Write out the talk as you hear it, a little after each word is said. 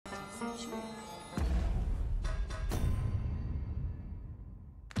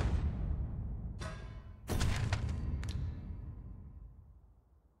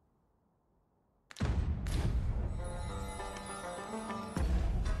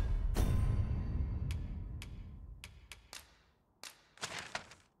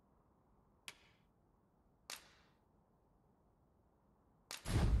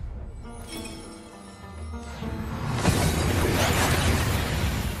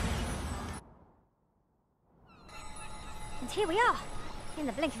here we are, in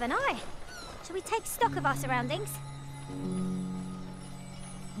the blink of an eye. Shall we take stock of our surroundings?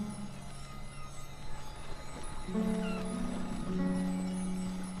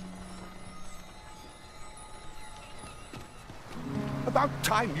 About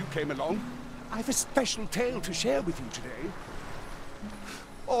time you came along. I've a special tale to share with you today.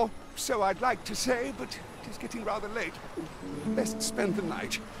 Or so I'd like to say, but it is getting rather late. Best spend the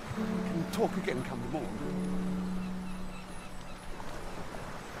night. We can talk again come the morn.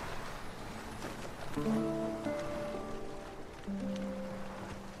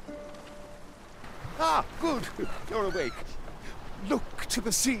 Ah, good. You're awake. Look to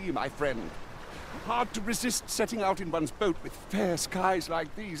the sea, my friend. Hard to resist setting out in one's boat with fair skies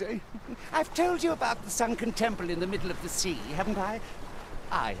like these, eh? I've told you about the sunken temple in the middle of the sea, haven't I?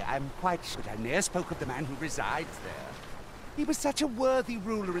 I'm quite sure I ne'er spoke of the man who resides there. He was such a worthy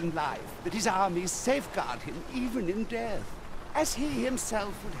ruler in life that his armies safeguard him even in death, as he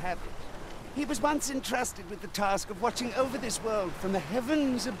himself would have it. He was once entrusted with the task of watching over this world from the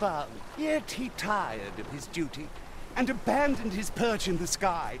heavens above, yet he tired of his duty and abandoned his perch in the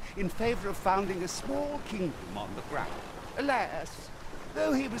sky in favor of founding a small kingdom on the ground. Alas,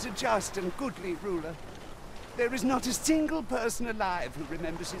 though he was a just and goodly ruler, there is not a single person alive who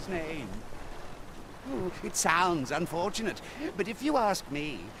remembers his name. Oh, it sounds unfortunate, but if you ask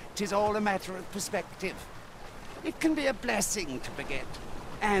me, 'tis all a matter of perspective. It can be a blessing to forget,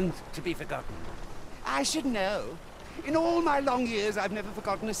 and to be forgotten. I should know. In all my long years, I've never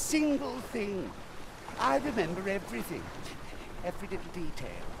forgotten a single thing. I remember everything, every little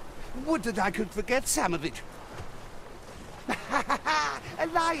detail. Would that I could forget some of it. A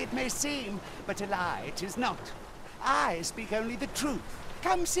lie it may seem, but a lie it is not. I speak only the truth.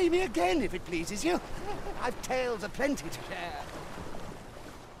 Come see me again if it pleases you. I've tales aplenty to share.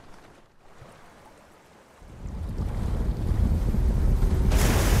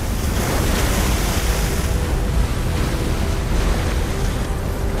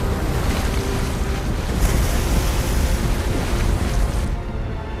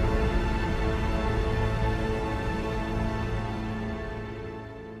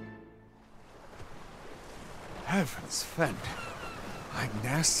 Heavens fend, I'd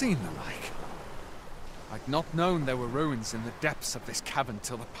ne'er seen the like. I'd not known there were ruins in the depths of this cavern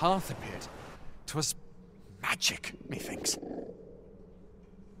till the path appeared. 'Twas magic, methinks.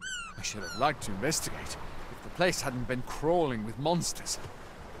 I should have liked to investigate, if the place hadn't been crawling with monsters.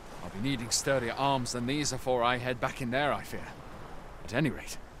 I'll be needing sturdier arms than these afore I head back in there, I fear. At any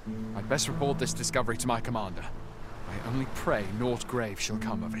rate, I'd best report this discovery to my commander. I only pray naught grave shall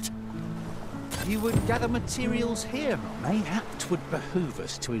come of it. You would gather materials here, mayhap 'twould behoove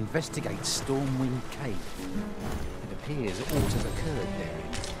us to investigate Stormwind Cave. It appears aught has occurred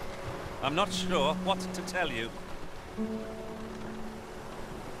therein. I'm not sure what to tell you.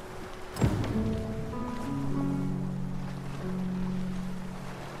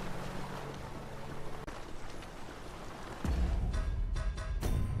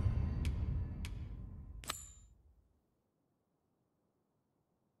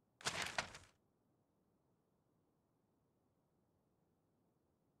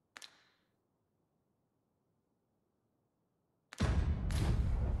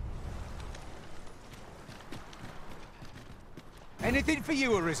 Anything for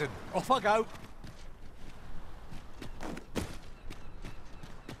you, Arisen. Off I go.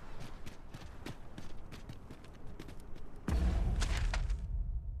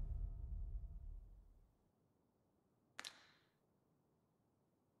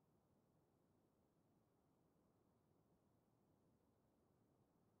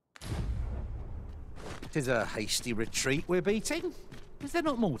 Tis a hasty retreat we're beating. Is there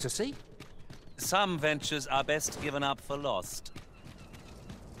not more to see? Some ventures are best given up for lost.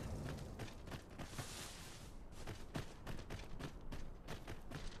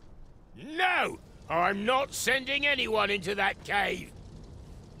 No! I'm not sending anyone into that cave!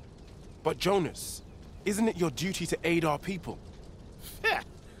 But Jonas, isn't it your duty to aid our people?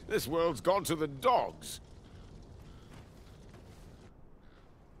 This world's gone to the dogs.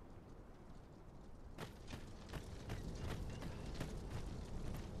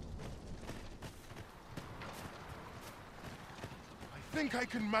 I think I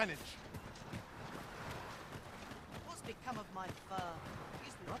can manage. What's become of my fur?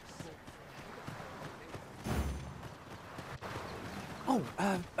 Is not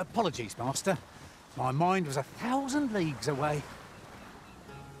Apologies, Master. My mind was 1,000 leagues away.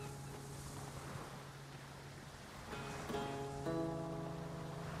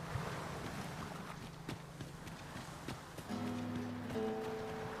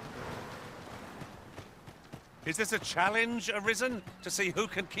 Is this a challenge arisen to see who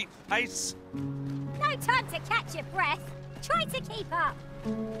can keep pace? No time to catch your breath. Try to keep up.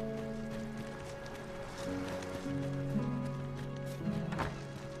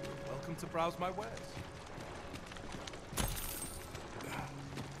 Welcome to browse my wares.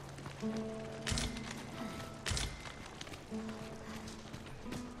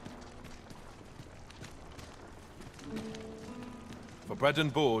 For bread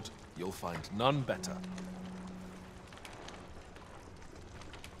and board, you'll find none better.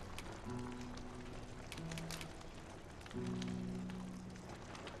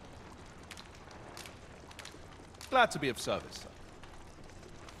 Glad to be of service, sir.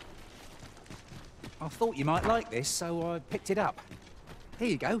 I thought you might like this, so I picked it up. Here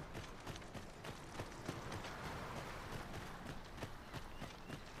you go.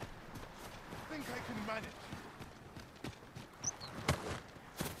 Think I can manage.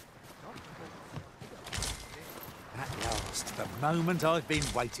 At last, the moment I've been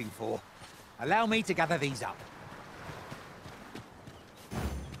waiting for. Allow me to gather these up.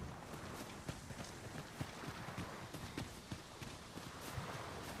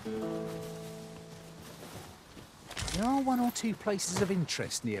 There are one or two places of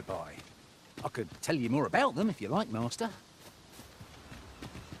interest nearby. I could tell you more about them if you like, Master.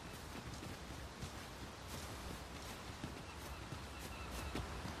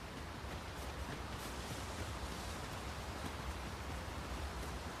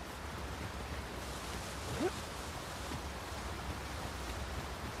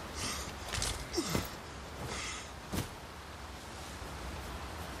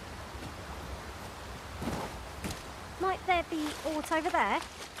 Might there be aught over there?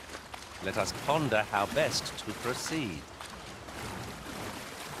 Let us ponder how best to proceed.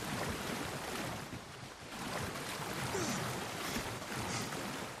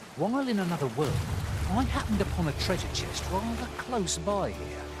 While in another world, I happened upon a treasure chest rather close by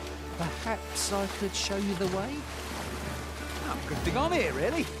here. Perhaps I could show you the way? Oh, good thing I'm here,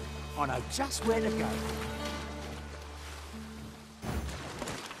 really. I know just where to go.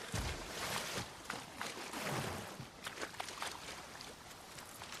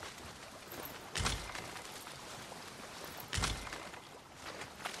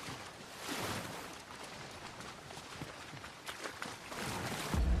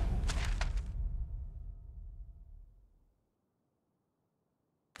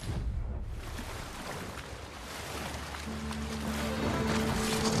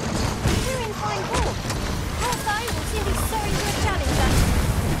 We're in fine form. Half will soon be sorry for a challenger.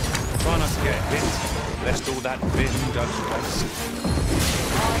 Try not to get hit, lest all that vim does waste.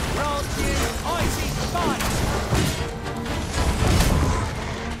 I grant you icy fight!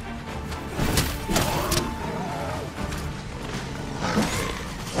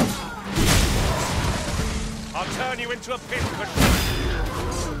 I'll turn you into a pin for...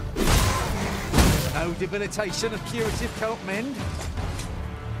 No debilitation of curative can't mend.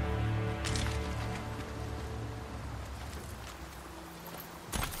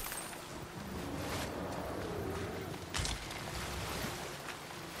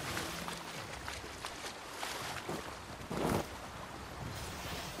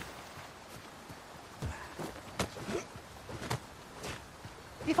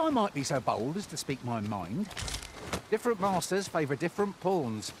 If I might be so bold as to speak my mind, different masters favour different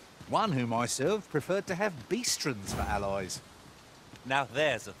pawns. One whom I served preferred to have beastrons for allies. Now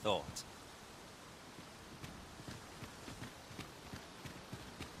there's a thought.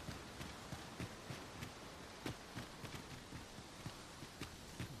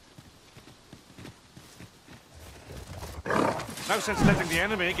 No sense letting the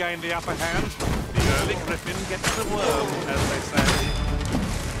enemy gain the upper hand. The early griffin gets the worm, as they say.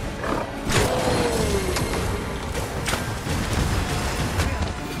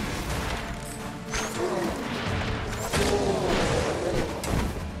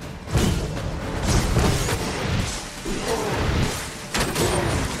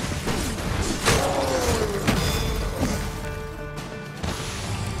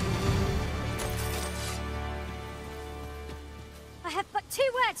 I have but two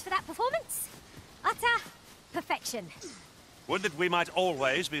words for that performance. Utter perfection. Would that we might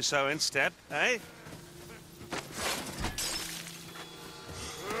always be so in step, eh?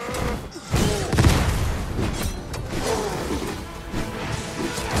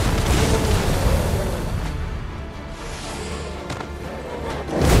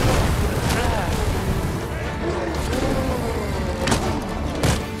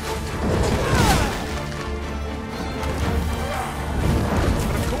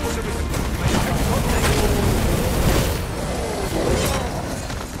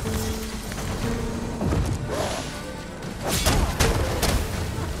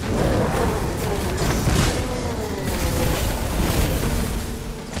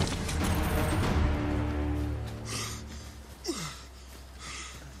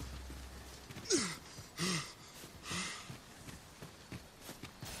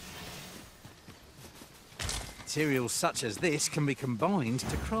 Materials such as this can be combined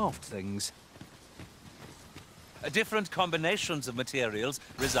to craft things. Different combinations of materials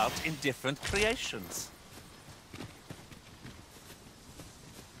result in different creations.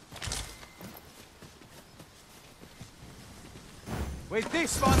 With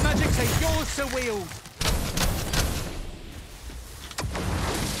this, my magics are yours to wield.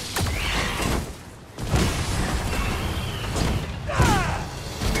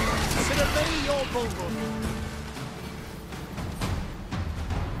 Consider me your bulwark.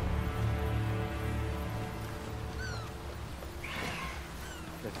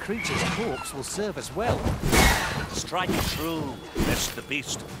 The creature's corpse will serve us well. Strike true, lest the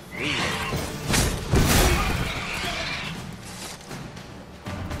beast flee.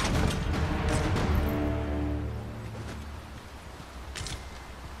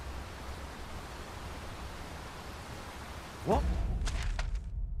 What?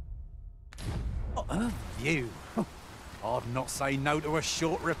 What a view. I'd not say no to a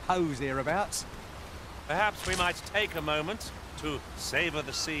short repose hereabouts. Perhaps we might take a moment to savor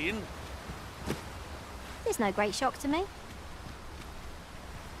the scene. There's no great shock to me.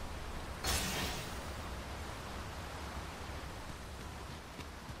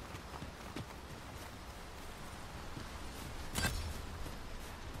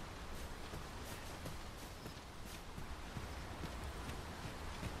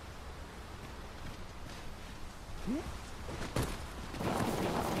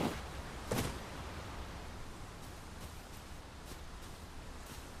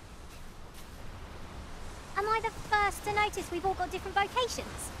 Am I the first to notice we've all got different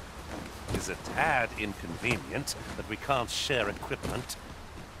vocations? It's a tad inconvenient that we can't share equipment.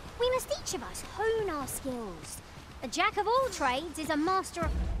 We must each of us hone our skills. A jack of all trades is a master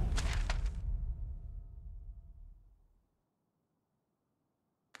of...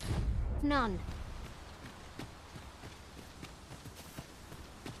 none.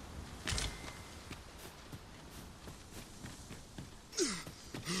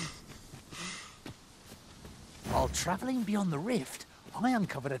 While travelling beyond the rift, I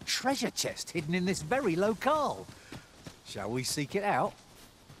uncovered a treasure chest hidden in this very locale. Shall we seek it out?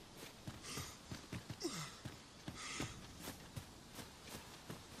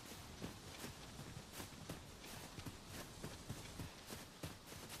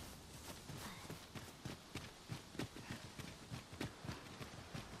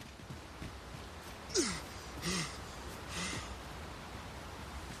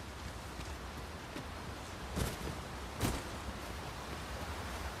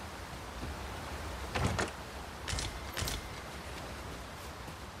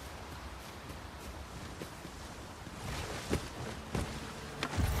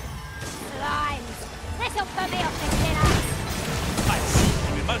 This'll put me off the killer. Ice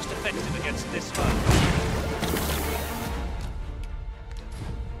will be most effective against this foe.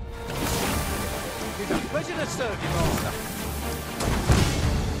 It is a pleasure to serve you, Master.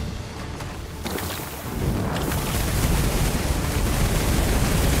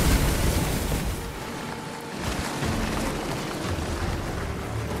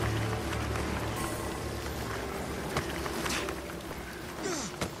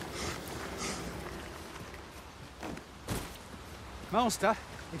 Master,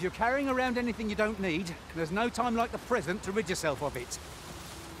 if you're carrying around anything you don't need, there's no time like the present to rid yourself of it.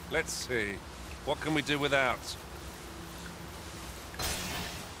 Let's see. What can we do without?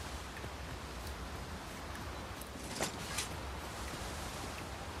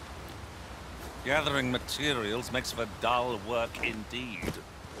 Gathering materials makes for dull work indeed.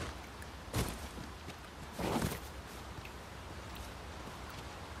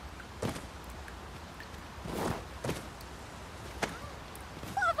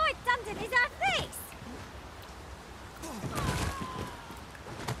 What have I done to deserve this?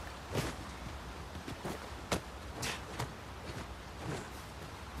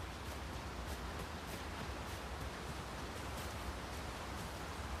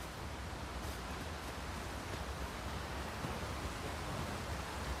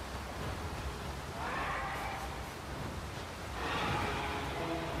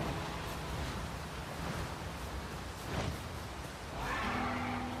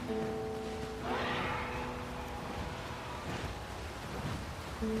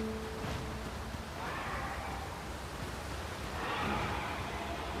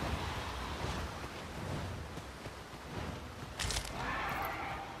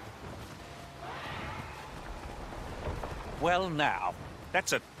 Well now,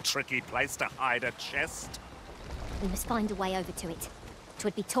 that's a tricky place to hide a chest. We must find a way over to it.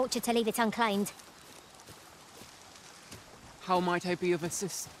 'Twould be torture to leave it unclaimed. How might I be of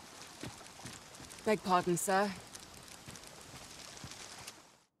assistance? Beg pardon, sir.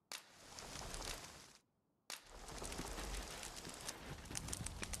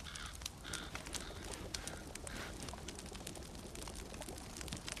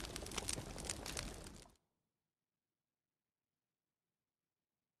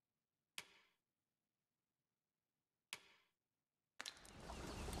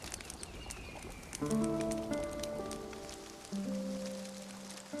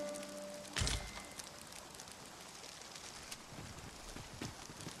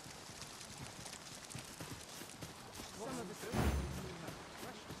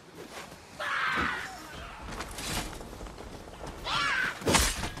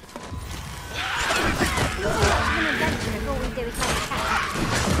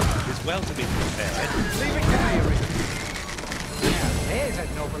 It's well to be prepared. Leave it to me, Richard. Now, there's a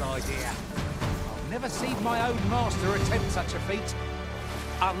novel idea. I've never seen my own master attempt such a feat.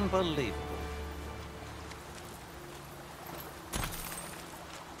 Unbelievable.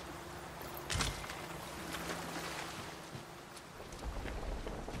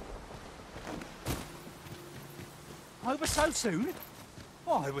 Over so soon?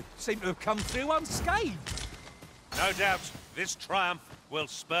 Why, we seem to have come through unscathed. No doubt, this triumph will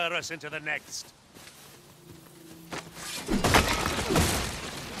spur us into the next.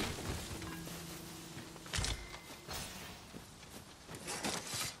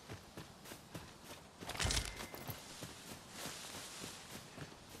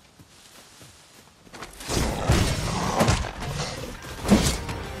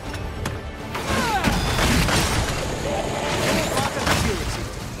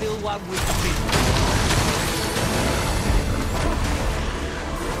 One with the people.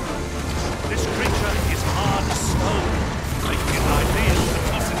 This creature is hard as stone, making it ideal for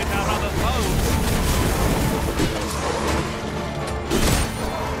tossing at our other foes.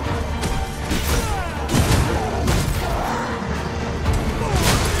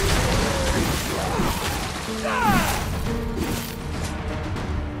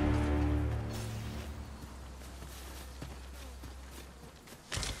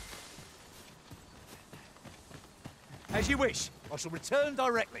 As you wish. I shall return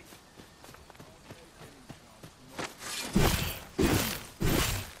directly.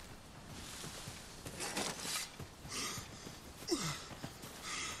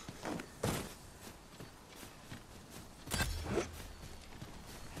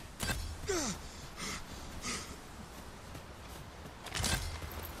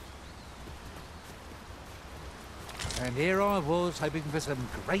 And here I was, hoping for some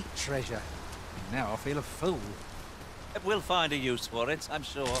great treasure. Now I feel a fool. We'll find a use for it, I'm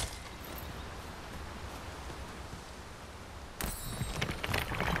sure.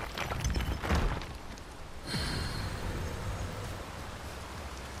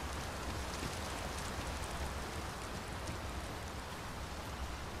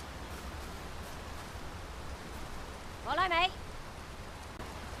 Follow me.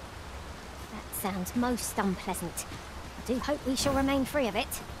 That sounds most unpleasant. I do hope we shall remain free of it.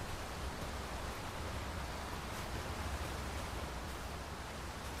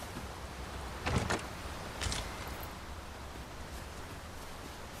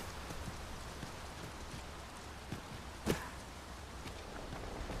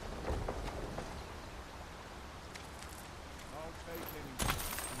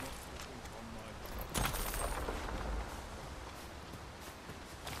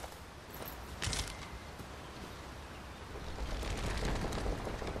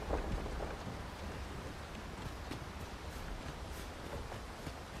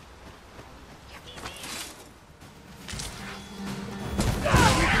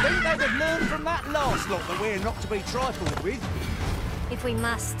 Learn from that last lot that we're not to be trifled with. If we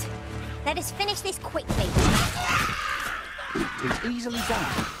must. Let us finish this quickly. It's easily done.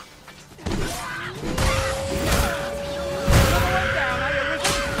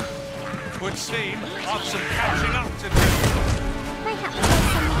 Would seem I've some catching up to do. Mayhap there's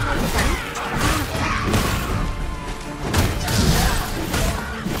something on the boat.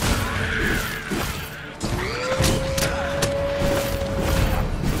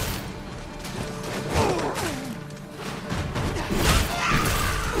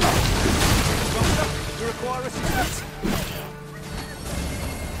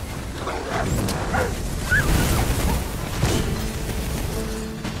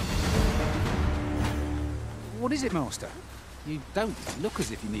 What is it, Master? You don't look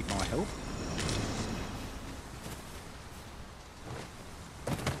as if you need my help.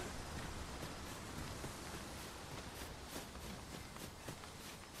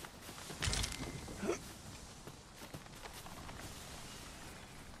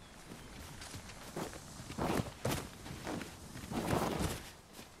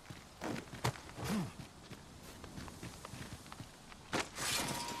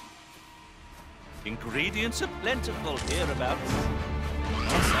 Ingredients are plentiful hereabouts.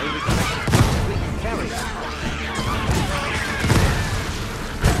 I say we can make it as we can carry it.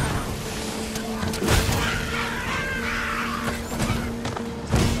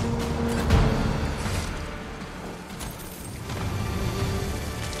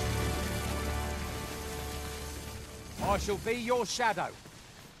 I shall be your shadow.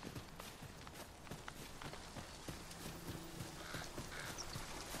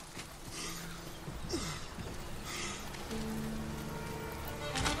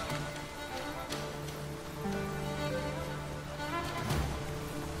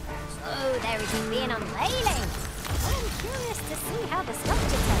 Oh, there is being unveiling. I'm curious to see how the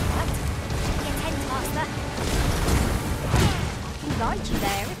sculpture turned out. Be a tent master. I can guide you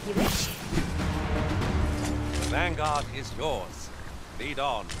there if you wish. The vanguard is yours. Lead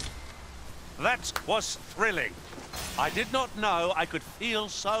on. That was thrilling. I did not know I could feel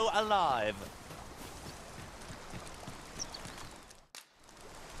so alive.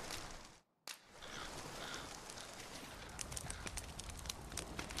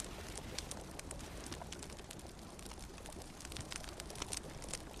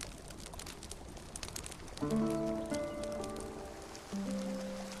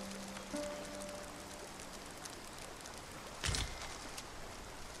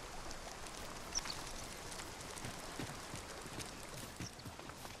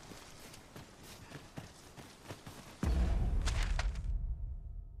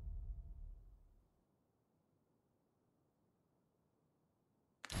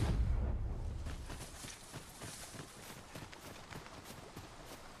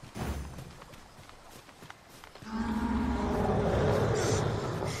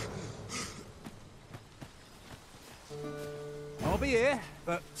 I'll be here,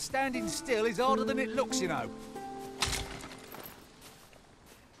 but standing still is harder than it looks, you know.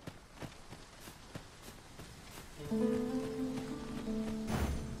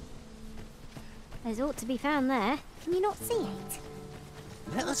 There's aught to be found there. Can you not see it?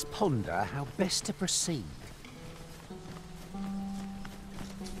 Let us ponder how best to proceed.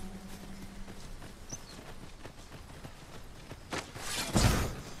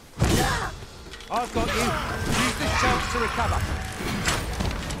 I've got you. Use this chance to recover.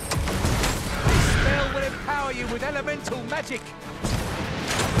 This spell will empower you with elemental magic.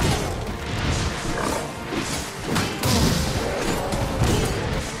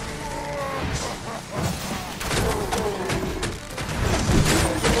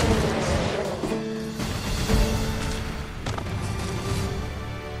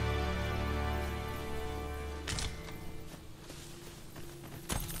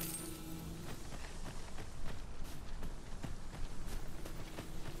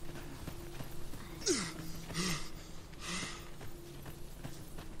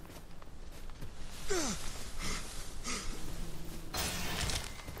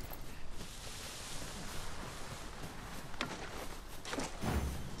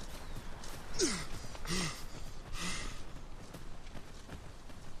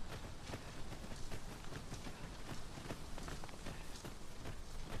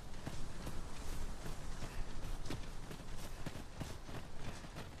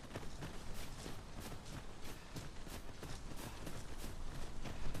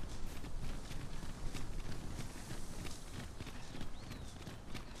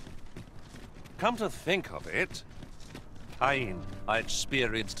 Come to think of it, pain I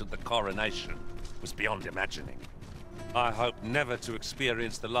experienced at the coronation was beyond imagining. I hope never to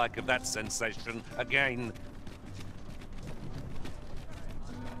experience the like of that sensation again.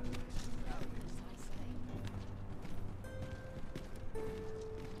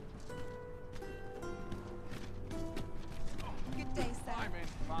 Good day, sir.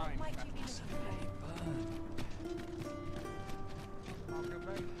 What might you be looking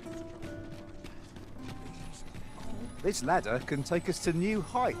This ladder can take us to new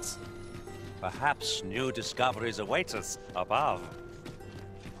heights. Perhaps new discoveries await us above.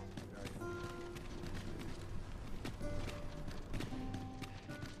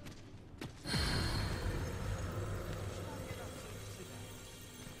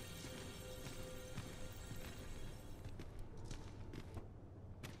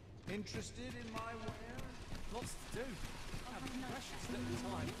 Interested in my ware? Lots to do. I have precious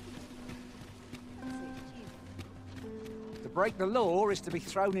little time. To break the law is to be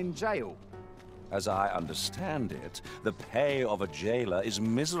thrown in jail. As I understand it, the pay of a jailer is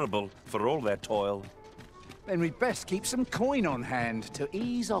miserable for all their toil. Then we'd best keep some coin on hand to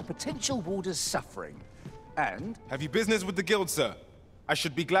ease our potential warders' suffering. And... Have you business with the guild, sir? I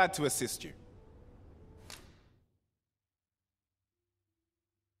should be glad to assist you.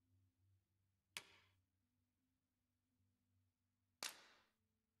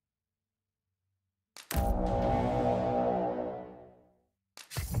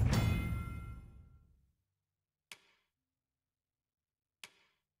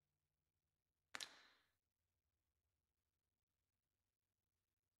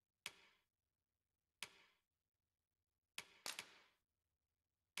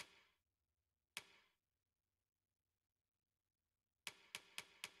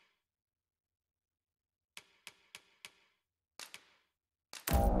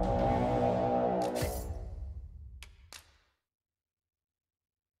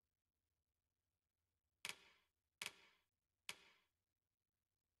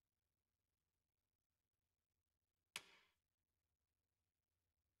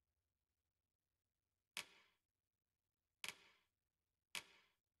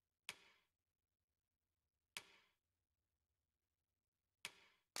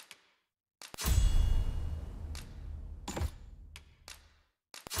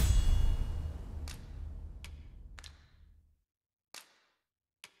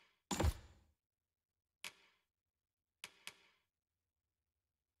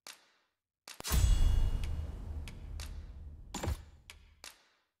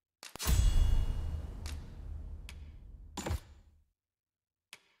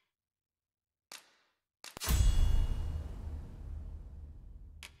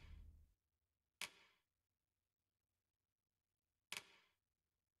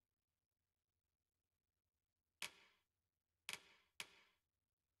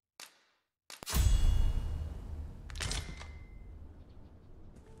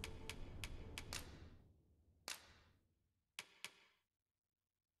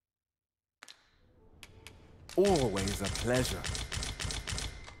 always a pleasure.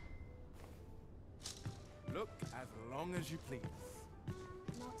 Look as long as you please.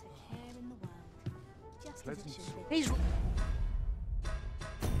 Not a care in the world. Just as it Pleasant should be. He's...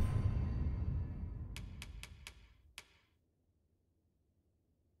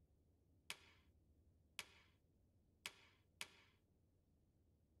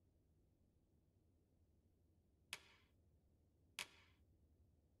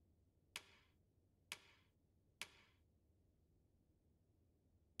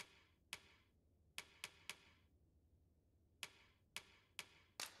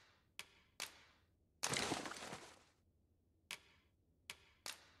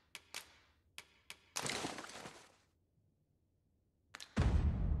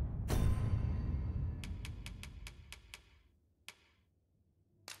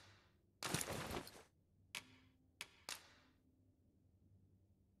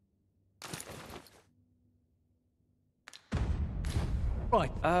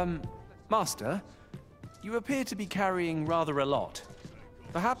 Right, Master, you appear to be carrying rather a lot.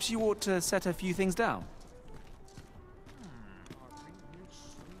 Perhaps you ought to set a few things down.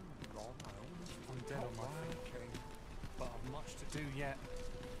 But I've much to do yet.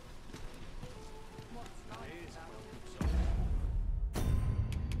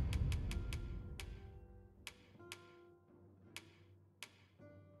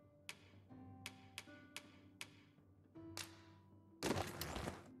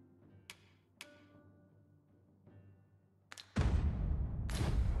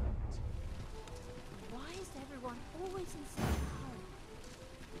 Why is everyone always in such a hurry?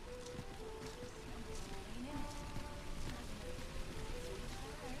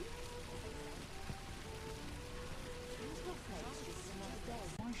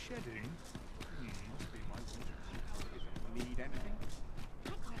 My shedding? Need anything? I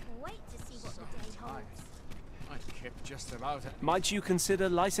can't wait to see what the day holds. I kept just about it. Might you consider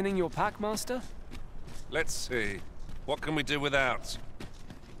lightening your pack, Master? Let's see. What can we do without?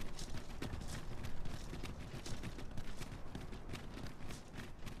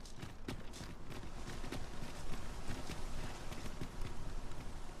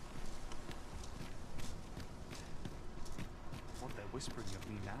 What they're whispering of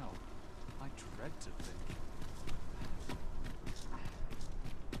me now. I dread to think.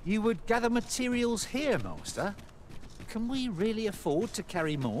 You would gather materials here, Master? Can we really afford to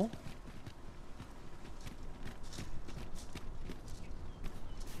carry more?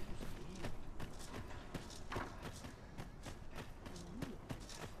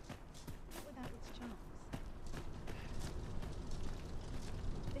 Without its charms.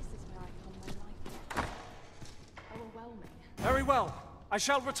 This is where I found my life. Overwhelming. Very well. I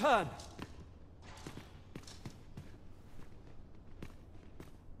shall return.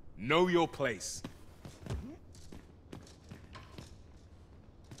 Know your place.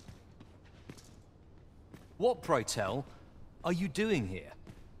 What, pray tell, are you doing here?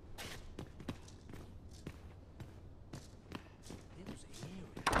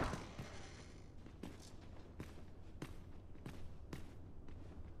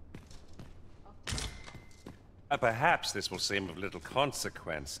 Perhaps this will seem of little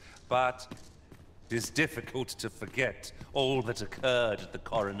consequence, but it is difficult to forget all that occurred at the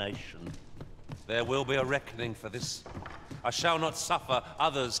coronation. There will be a reckoning for this. I shall not suffer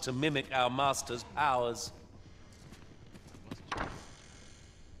others to mimic our master's powers.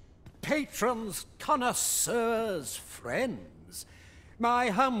 Patrons, connoisseurs, friends, my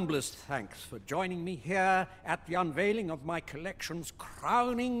humblest thanks for joining me here at the unveiling of my collection's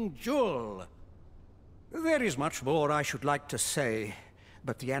crowning jewel. There is much more I should like to say,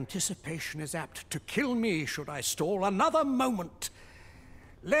 but the anticipation is apt to kill me should I stall another moment.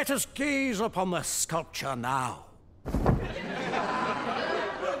 Let us gaze upon the sculpture now.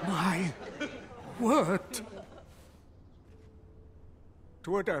 My word!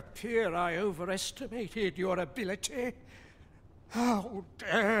 'Twould appear I overestimated your ability. How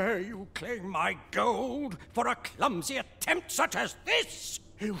dare you claim my gold for a clumsy attempt such as this?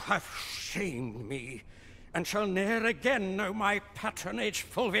 You have shamed me, and shall ne'er again know my patronage,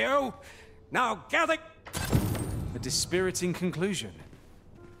 Fulvio. Now gather... A dispiriting conclusion.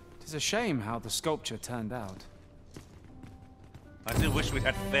 It is a shame how the sculpture turned out. I do wish we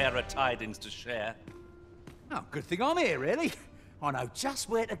had fairer tidings to share. Oh, good thing I'm here, really. I know just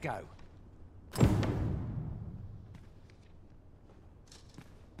where to go.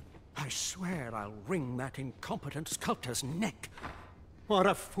 I swear I'll wring that incompetent sculptor's neck. What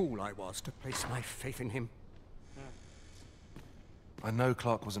a fool I was to place my faith in him. I know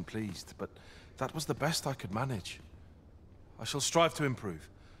Clark wasn't pleased, but that was the best I could manage. I shall strive to improve,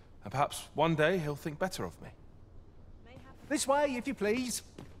 and perhaps one day he'll think better of me. This way, if you please.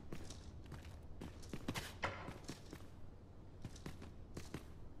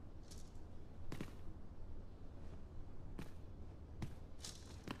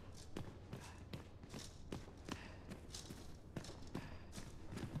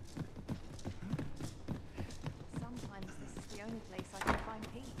 Sometimes this is the only place I can find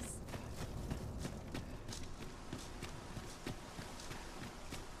peace.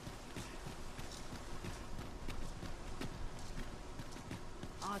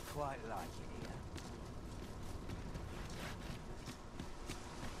 I quite like it here.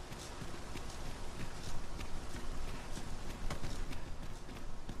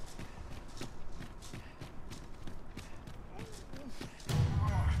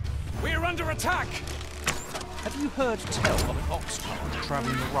 We're under attack! Have you heard tell of an ox cart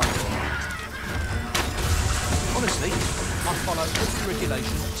travelling the road tonight? Honestly, I follow every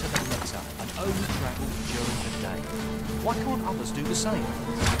regulation to the letter and only travel during the day. Why can't others do the same?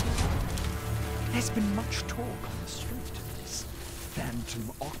 There's been much talk on the street of this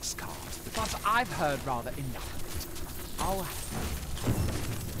phantom ox cart, but I've heard rather enough of it. I'll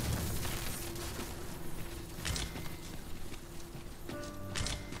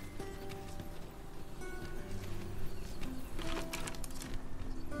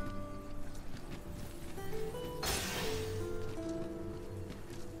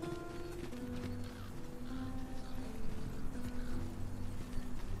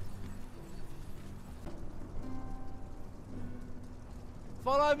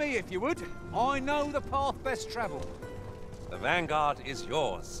Follow me if you would. I know the path best travelled. The vanguard is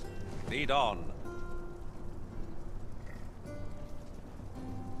yours. Lead on.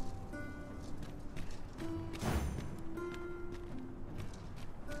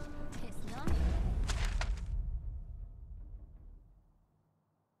 Tis nice.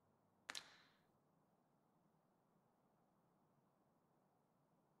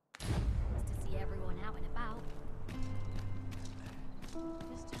 Nice to see everyone out and about.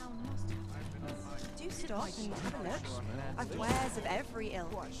 This town must have. Do stop and have a look. I've wares of every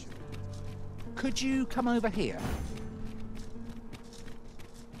ilk. Could you come over here?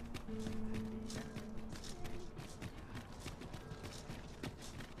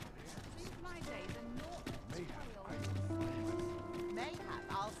 Mayhap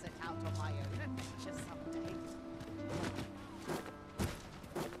I'll set out on my own adventure someday.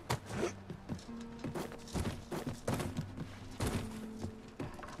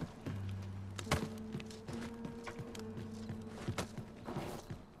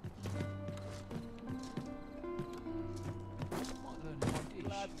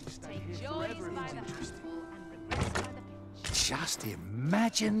 Just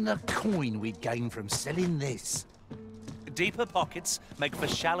imagine the coin we'd gain from selling this. Deeper pockets make for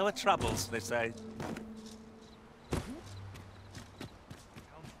shallower troubles, they say.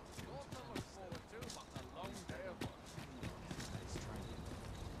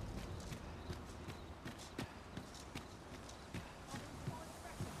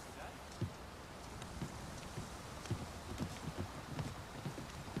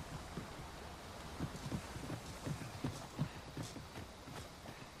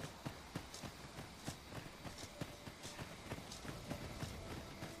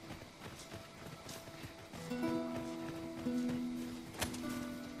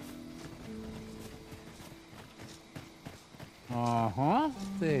 Uh-huh.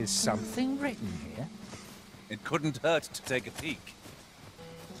 There's something written here. It couldn't hurt to take a peek.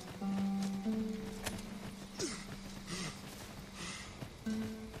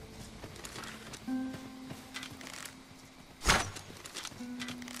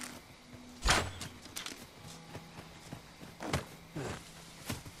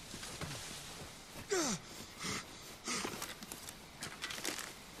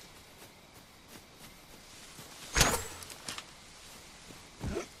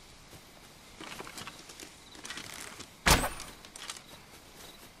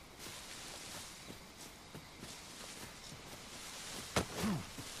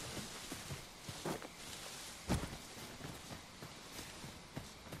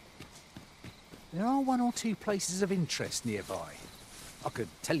 There are one or two places of interest nearby. I could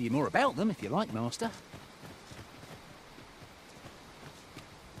tell you more about them if you like, Master.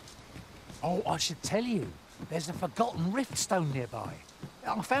 Oh, I should tell you. There's a forgotten rift stone nearby.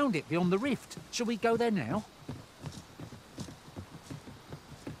 I found it beyond the rift. Shall we go there now?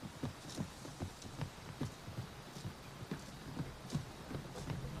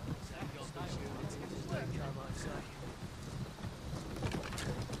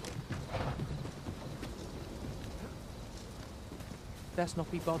 Best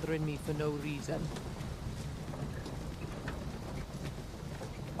not be bothering me for no reason.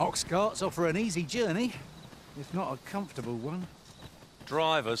 Ox carts offer an easy journey, if not a comfortable one.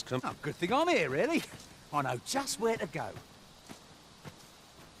 Drivers can... Oh, good thing I'm here, really. I know just where to go.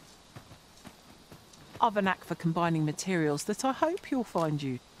 I've a knack for combining materials that I hope you'll find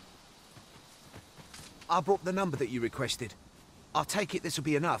you. I brought the number that you requested. I'll take it this'll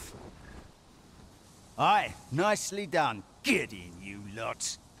be enough. Aye, nicely done. Get in, you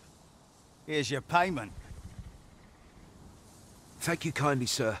lot. Here's your payment. Thank you kindly,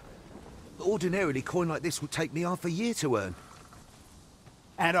 sir. Ordinarily, coin like this would take me half a year to earn.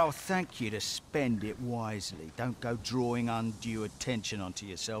 And I'll thank you to spend it wisely. Don't go drawing undue attention onto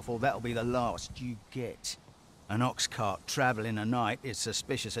yourself, or that'll be the last you get. An ox cart travelling a night is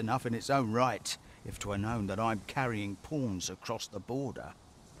suspicious enough in its own right, if 'twere known that I'm carrying pawns across the border.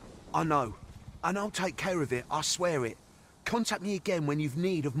 I know, and I'll take care of it, I swear it. Contact me again when you've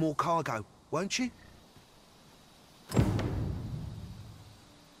need of more cargo, won't you?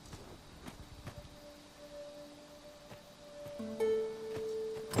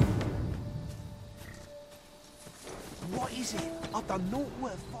 What is it? I've done naught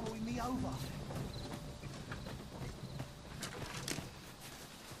worth following me over.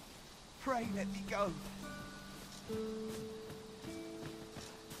 Pray let me go.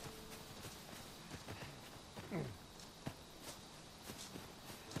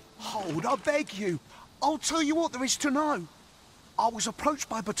 Hold, I beg you. I'll tell you what there is to know. I was approached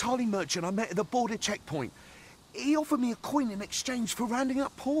by a battalion merchant I met at the border checkpoint. He offered me a coin in exchange for rounding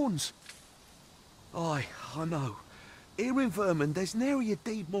up pawns. Aye, I know. Here in Vermund, there's nary a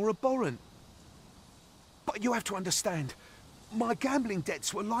deed more abhorrent. But you have to understand, my gambling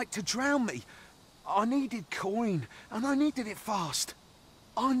debts were like to drown me. I needed coin, and I needed it fast.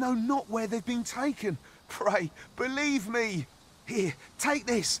 I know not where they've been taken. Pray, believe me. Here, take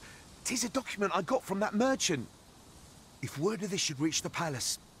this. 'Tis a document I got from that merchant. If word of this should reach the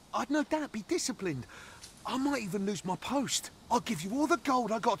palace, I'd no doubt be disciplined. I might even lose my post. I'll give you all the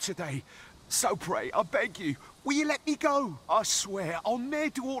gold I got today. So pray, I beg you, will you let me go? I swear, I'll ne'er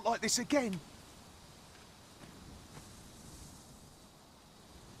do aught like this again.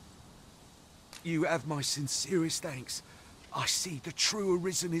 You have my sincerest thanks. I see the true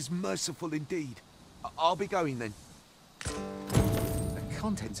arisen is merciful indeed. I'll be going then. The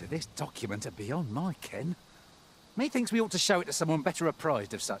contents of this document are beyond my ken. Methinks we ought to show it to someone better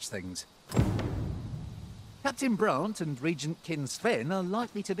apprised of such things. Captain Brant and Regent Kin Sven are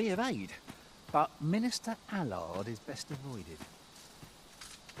likely to be of aid, but Minister Allard is best avoided.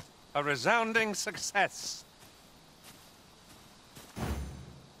 A resounding success.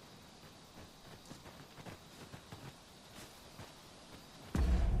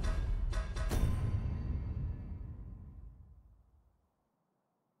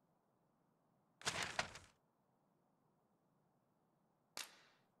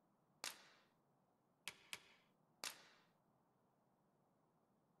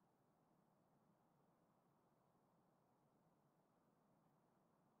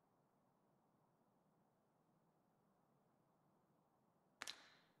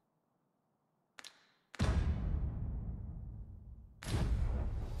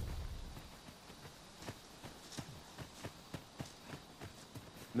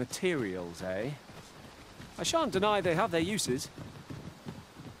 Materials, eh? I shan't deny they have their uses.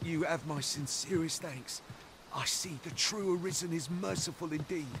 You have my sincerest thanks. I see the true arisen is merciful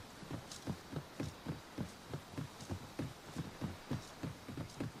indeed.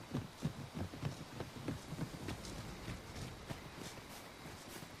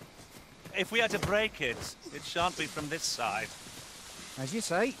 If we are to break it, it shan't be from this side. As you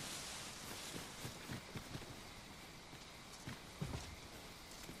say.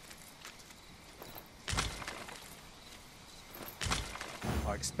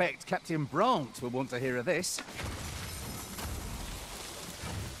 I expect Captain Brant will want to hear of this.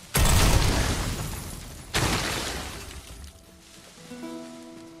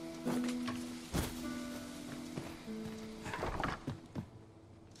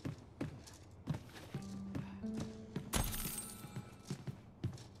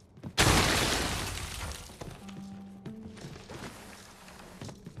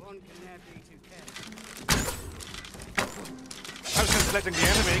 Letting the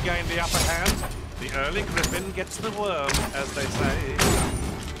enemy gain the upper hand, the early griffin gets the worm, as they say.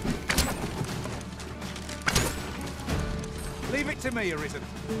 Leave it to me, Arisen.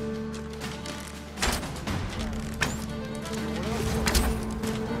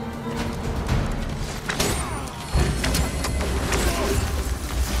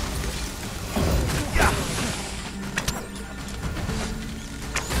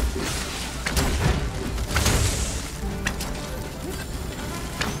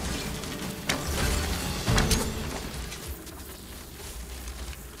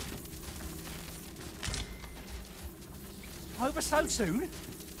 Over so soon?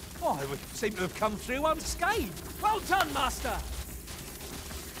 Oh, I would seem to have come through unscathed. Well done, Master!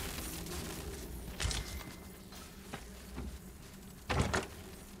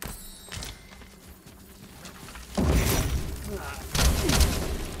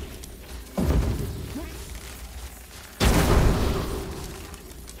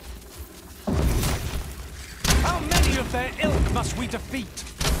 How many of their ilk must we defeat?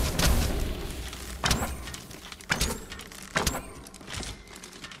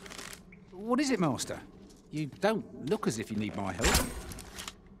 What is it, Master? You don't look as if you need my help.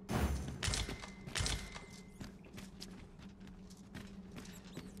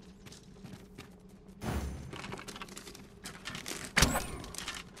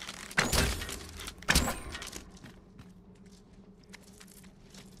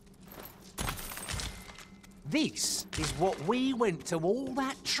 This is what we went to all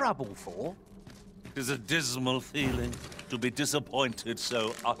that trouble for? It is a dismal feeling to be disappointed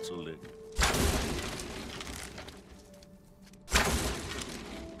so utterly.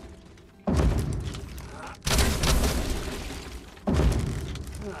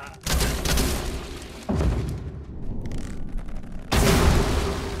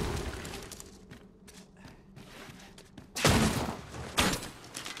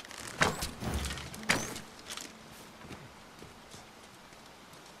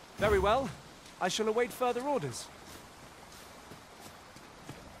 Very well. I shall await further orders.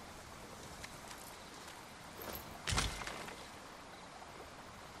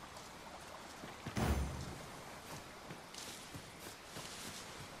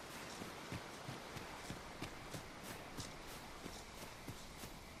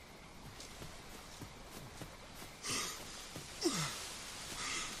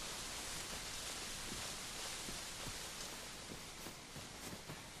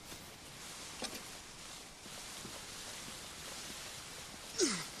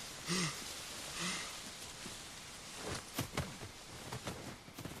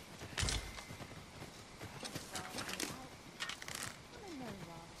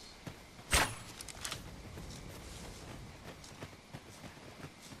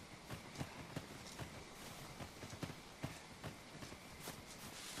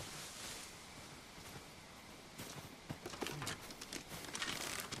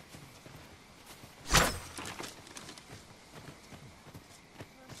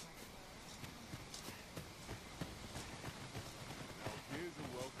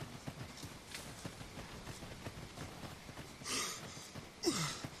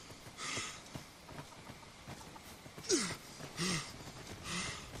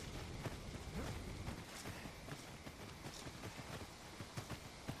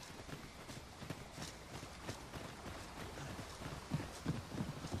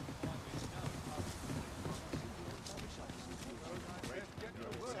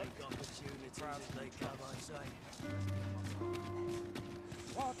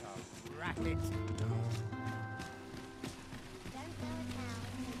 What a racket!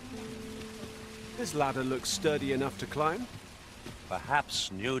 This ladder looks sturdy enough to climb.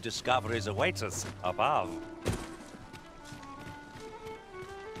 Perhaps new discoveries await us above.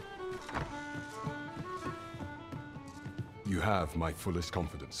 You have my fullest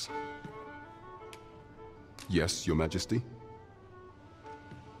confidence. Yes, Your Majesty?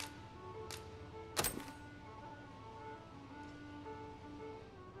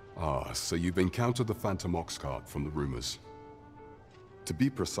 Ah, so you've encountered the Phantom Ox cart from the rumors. To be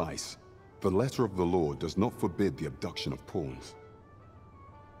precise, the letter of the law does not forbid the abduction of pawns.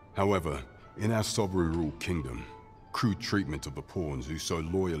 However, in our sovereign-ruled kingdom, crude treatment of the pawns who so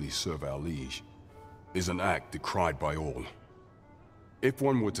loyally serve our liege is an act decried by all. If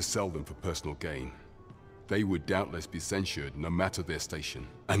one were to sell them for personal gain, they would doubtless be censured no matter their station.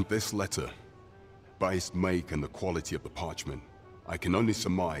 And this letter, by its make and the quality of the parchment, I can only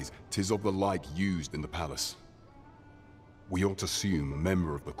surmise 'tis of the like used in the palace. We ought to assume a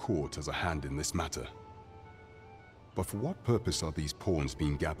member of the court has a hand in this matter. But for what purpose are these pawns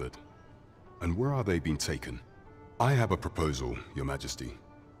being gathered? And where are they being taken? I have a proposal, Your Majesty.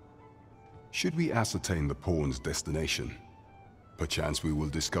 Should we ascertain the pawn's destination, perchance we will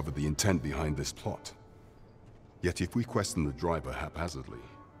discover the intent behind this plot. Yet if we question the driver haphazardly,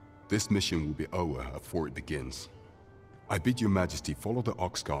 this mission will be over before it begins. I bid Your Majesty follow the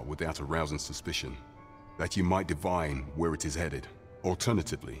ox cart without arousing suspicion, that you might divine where it is headed.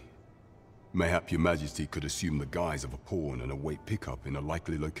 Alternatively, mayhap Your Majesty could assume the guise of a pawn and await pickup in a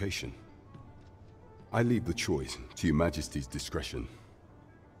likely location. I leave the choice to Your Majesty's discretion.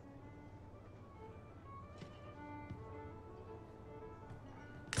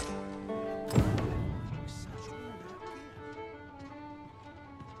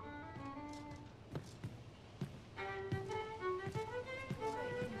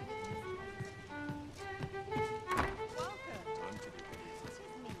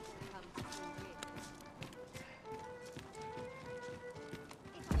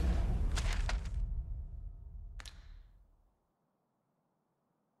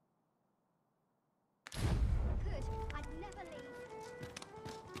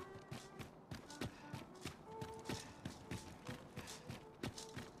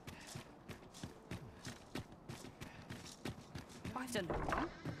 quite a long one.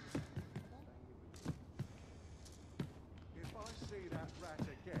 If I see that rat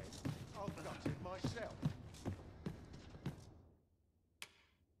again, I'll gut it myself.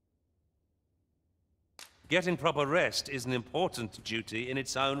 Getting proper rest is an important duty in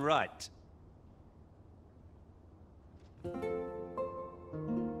its own right.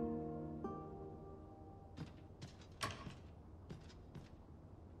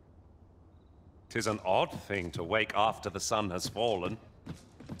 'Tis an odd thing to wake after the sun has fallen.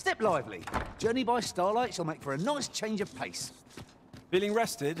 Step lively. Journey by starlight shall make for a nice change of pace. Feeling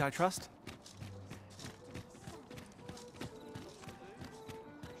rested, I trust?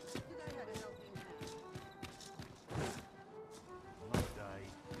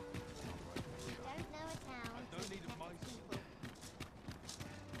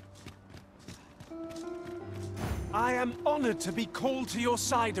 I am honored to be called to your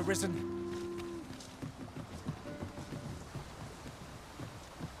side, Arisen.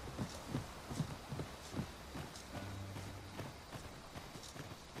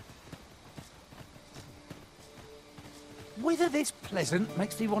 Weather this pleasant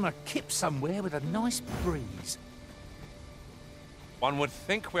makes me want to kip somewhere with a nice breeze. One would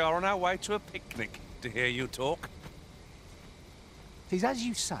think we are on our way to a picnic to hear you talk. 'Tis as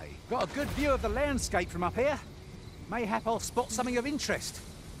you say. Got a good view of the landscape from up here. Mayhap I'll spot something of interest.